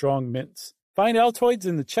curiously strong mints. Find Altoids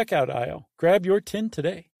in the checkout aisle. Grab your tin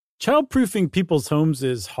today. Childproofing people's homes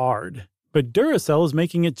is hard, but Duracell is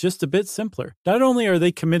making it just a bit simpler. Not only are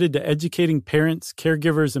they committed to educating parents,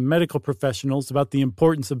 caregivers, and medical professionals about the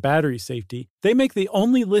importance of battery safety, they make the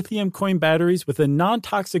only lithium coin batteries with a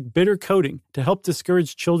non-toxic bitter coating to help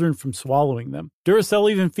discourage children from swallowing them.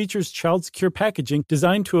 Duracell even features child-secure packaging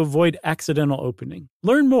designed to avoid accidental opening.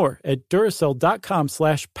 Learn more at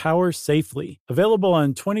Duracell.com/powersafely. Available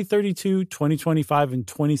on 2032, 2025, and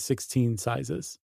 2016 sizes.